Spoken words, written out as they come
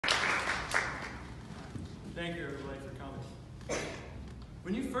Thank you, everybody, for coming.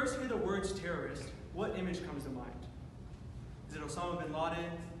 When you first hear the words terrorist, what image comes to mind? Is it Osama bin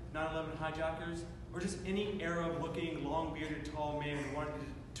Laden, 9/11 hijackers, or just any Arab-looking, long-bearded, tall man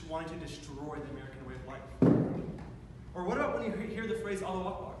wanting to destroy the American way of life? Or what about when you hear the phrase Allahu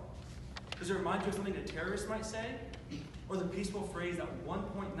Akbar? Does it remind you of something a terrorist might say? Or the peaceful phrase that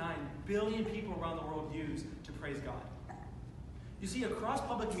 1.9 billion people around the world use to praise God? You see, across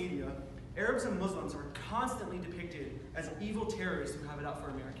public media, Arabs and Muslims are constantly depicted as evil terrorists who have it out for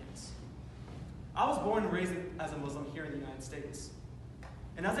Americans. I was born and raised as a Muslim here in the United States.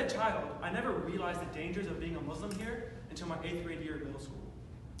 And as a child, I never realized the dangers of being a Muslim here until my 8th grade year of middle school.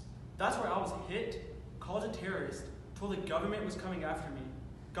 That's where I was hit, called a terrorist, told the government was coming after me,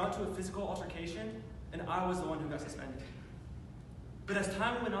 got into a physical altercation, and I was the one who got suspended. But as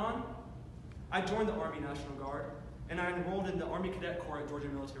time went on, I joined the Army National Guard, and I enrolled in the Army Cadet Corps at Georgia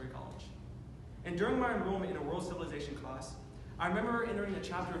Military College. And during my enrollment in a world civilization class, I remember entering a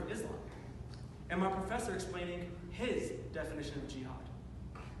chapter of Islam, and my professor explaining his definition of jihad.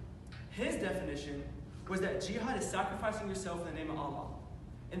 His definition was that jihad is sacrificing yourself in the name of Allah.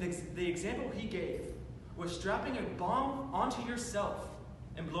 And the example he gave was strapping a bomb onto yourself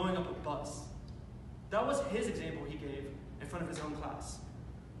and blowing up a bus. That was his example he gave in front of his own class.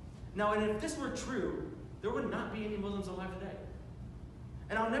 Now, and if this were true, there would not be any Muslims alive today.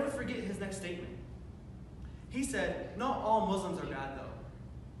 And I'll never forget his next statement. He said, "Not all Muslims are bad, though.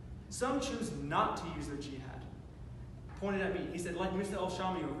 Some choose not to use their jihad." Pointed at me. He said, "Like Mr.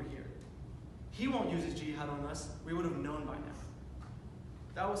 Al-Shami over here. He won't use his jihad on us. We would have known by now."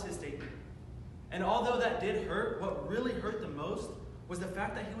 That was his statement. And although that did hurt, what really hurt the most was the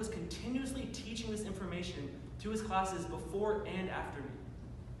fact that he was continuously teaching this information to his classes before and after me.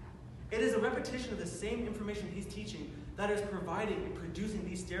 It is a repetition of the same information he's teaching that is providing and producing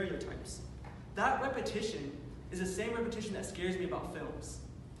these stereotypes. That repetition is the same repetition that scares me about films.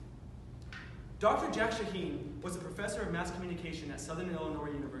 Dr. Jack Shaheen was a professor of mass communication at Southern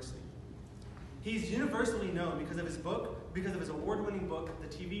Illinois University. He's universally known because of his award-winning book, The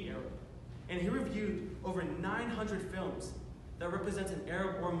TV Arab. And he reviewed over 900 films that represent an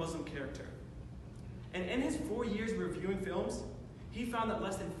Arab or Muslim character. And in his 4 years of reviewing films, he found that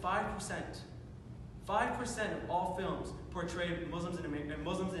less than 5% of all films portray Muslims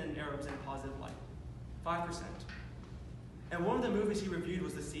and Arabs in a positive light. 5%. And one of the movies he reviewed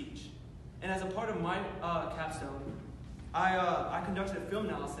was The Siege. And as a part of my capstone, I conducted a film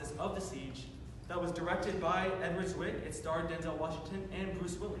analysis of The Siege that was directed by Edward Zwick. It starred Denzel Washington and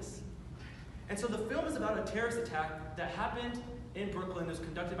Bruce Willis. And so the film is about a terrorist attack that happened in Brooklyn. It was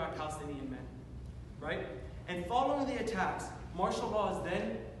conducted by Palestinian men, right? And following the attacks, martial law is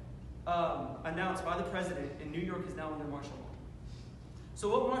then announced by the president, and New York is now under martial law. So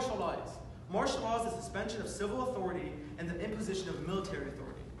what martial law is? Martial law is the suspension of civil authority and the imposition of military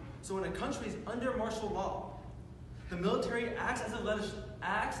authority. So when a country is under martial law, the military acts as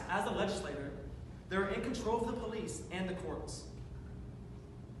a legislator. They're in control of the police and the courts.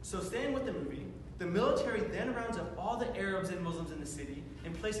 So staying with the movie, the military then rounds up all the Arabs and Muslims in the city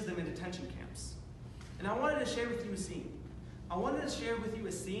and places them in detention camps. And I wanted to share with you a scene. I wanted to share with you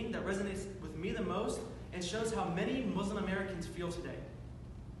a scene that resonates with me the most and shows how many Muslim Americans feel today.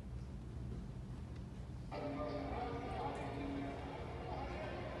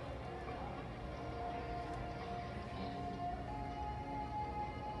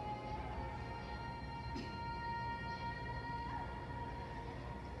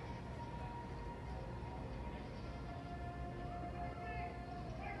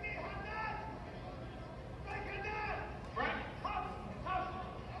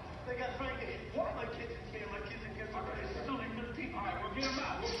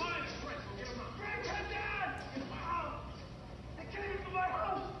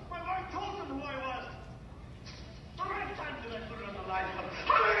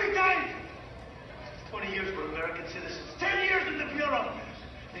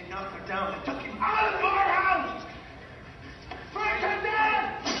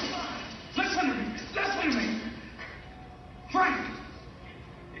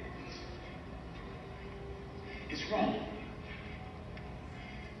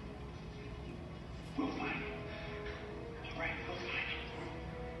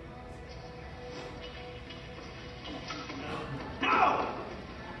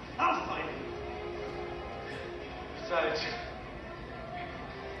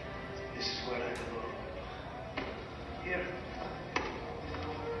 This is where I belong. Here.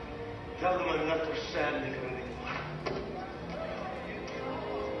 Tell them I'm not their sad nigger anymore.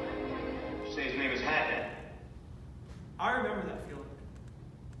 Say his name is Haddad. I remember that feeling.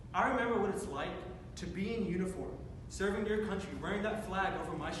 I remember what it's like to be in uniform, serving your country, wearing that flag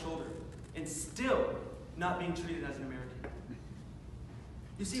over my shoulder, and still not being treated as an American.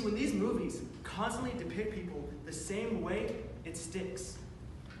 You see, when these movies constantly depict people the same way, it sticks.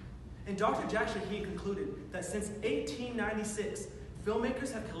 And Dr. Jack Shaheen concluded that since 1896,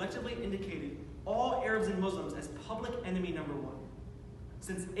 filmmakers have collectively indicated all Arabs and Muslims as public enemy number one.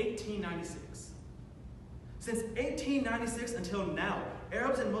 Since 1896. Since 1896 until now,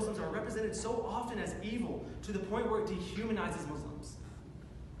 Arabs and Muslims are represented so often as evil to the point where it dehumanizes Muslims.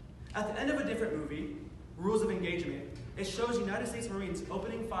 At the end of a different movie, Rules of Engagement, it shows United States Marines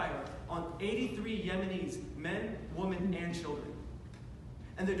opening fire on 83 Yemenis, men, women, and children.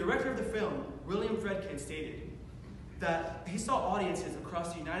 And the director of the film, William Friedkin, stated that he saw audiences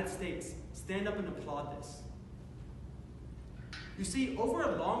across the United States stand up and applaud this. You see, over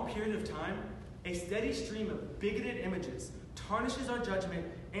a long period of time, a steady stream of bigoted images tarnishes our judgment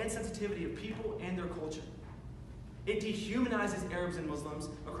and sensitivity of people and their culture. It dehumanizes Arabs and Muslims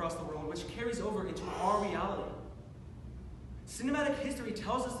across the world, which carries over into our reality. Cinematic history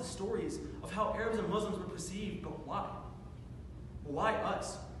tells us the stories of how Arabs and Muslims were perceived, but why? Why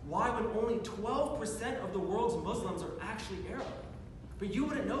us? Why when only 12% of the world's Muslims are actually Arab? But you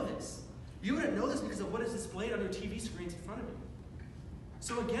wouldn't know this. You wouldn't know this because of what is displayed on your TV screens in front of you.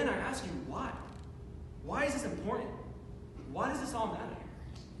 So again, I ask you, why? Why is this important? Why does this all matter?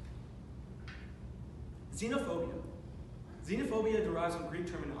 Xenophobia. Xenophobia derives from Greek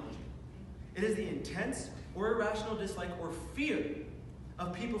terminology. It is the intense or irrational dislike or fear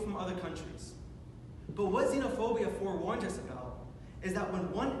of people from other countries. But what xenophobia forewarns us about is that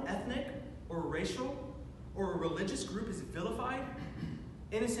when one ethnic or racial or a religious group is vilified,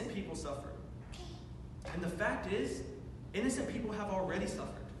 innocent people suffer. And the fact is, innocent people have already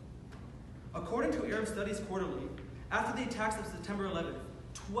suffered. According to Arab Studies Quarterly, after the attacks of September 11th,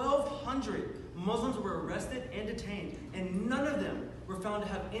 1,200 Muslims were arrested and detained, and none of them were found to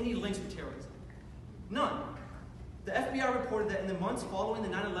have any links with terrorism. None. The FBI reported that in the months following the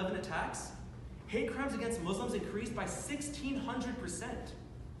 9/11 attacks, hate crimes against Muslims increased by 1,600%.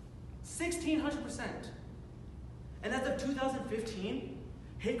 1,600%. And as of 2015,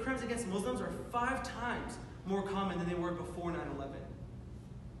 hate crimes against Muslims are 5 times more common than they were before 9/11.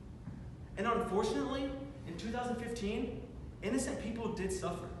 And unfortunately, in 2015, innocent people did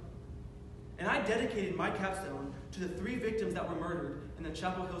suffer. And I dedicated my capstone to the 3 victims that were murdered in the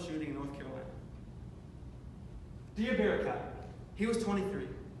Chapel Hill shooting in North Carolina. Dia Barakat, he was 23.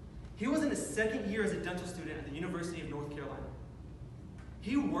 He was in his 2nd year as a dental student at the University of North Carolina.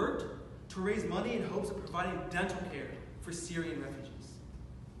 He worked to raise money in hopes of providing dental care for Syrian refugees.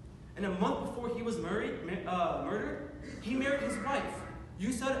 And a month before he was murdered, he married his wife,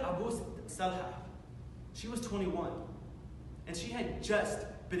 Yusad Abu Salha. She was 21, and she had just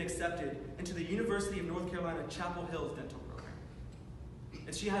been accepted into the University of North Carolina Chapel Hill's dental program.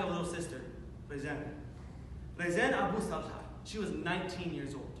 And she had a little sister, Rezen Abu Salha. She was 19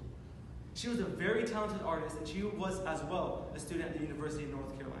 years old. She was a very talented artist, and she was as well a student at the University of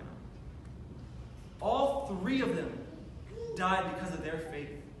North Carolina. All 3 of them died because of their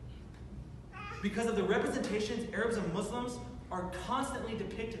faith. Because of the representations Arabs and Muslims are constantly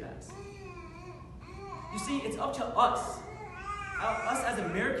depicted as. You see, it's up to us as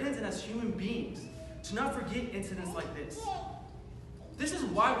Americans and as human beings, to not forget incidents like this. This is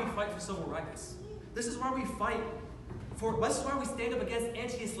why we fight for civil rights. This is why we fight this is why we stand up against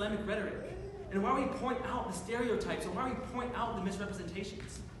anti-Islamic rhetoric, and why we point out the stereotypes, and why we point out the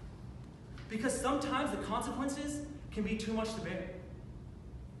misrepresentations. Because sometimes the consequences can be too much to bear.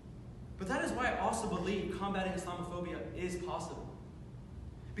 But that is why I also believe combating Islamophobia is possible.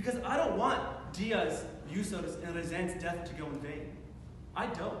 Because I don't want Dia's, Yusuf's, and Rezen's death to go in vain. I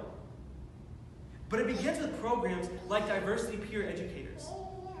don't. But it begins with programs like Diversity Peer Educators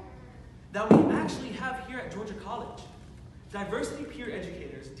that we actually have here at Georgia College. Diversity Peer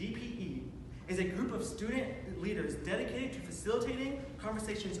Educators, DPE, is a group of student leaders dedicated to facilitating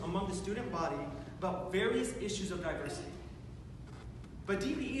conversations among the student body about various issues of diversity. But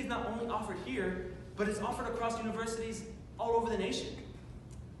DPE is not only offered here, but it's offered across universities all over the nation.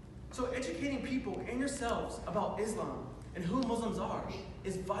 So educating people and yourselves about Islam and who Muslims are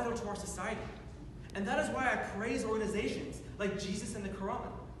is vital to our society. And that is why I praise organizations like Jesus in the Quran.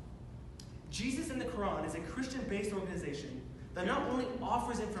 Jesus in the Quran is a Christian-based organization that not only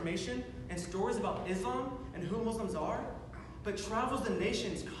offers information and stories about Islam and who Muslims are, but travels the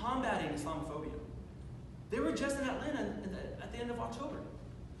nations combating Islamophobia. They were just in Atlanta at the end of October.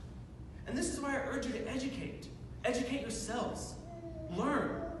 And this is why I urge you to educate. Educate yourselves.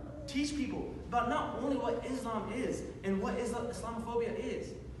 Learn. Teach people about not only what Islam is and what Islamophobia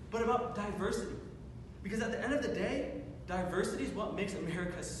is, but about diversity. Because at the end of the day, diversity is what makes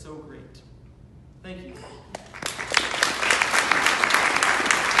America so great. Thank you.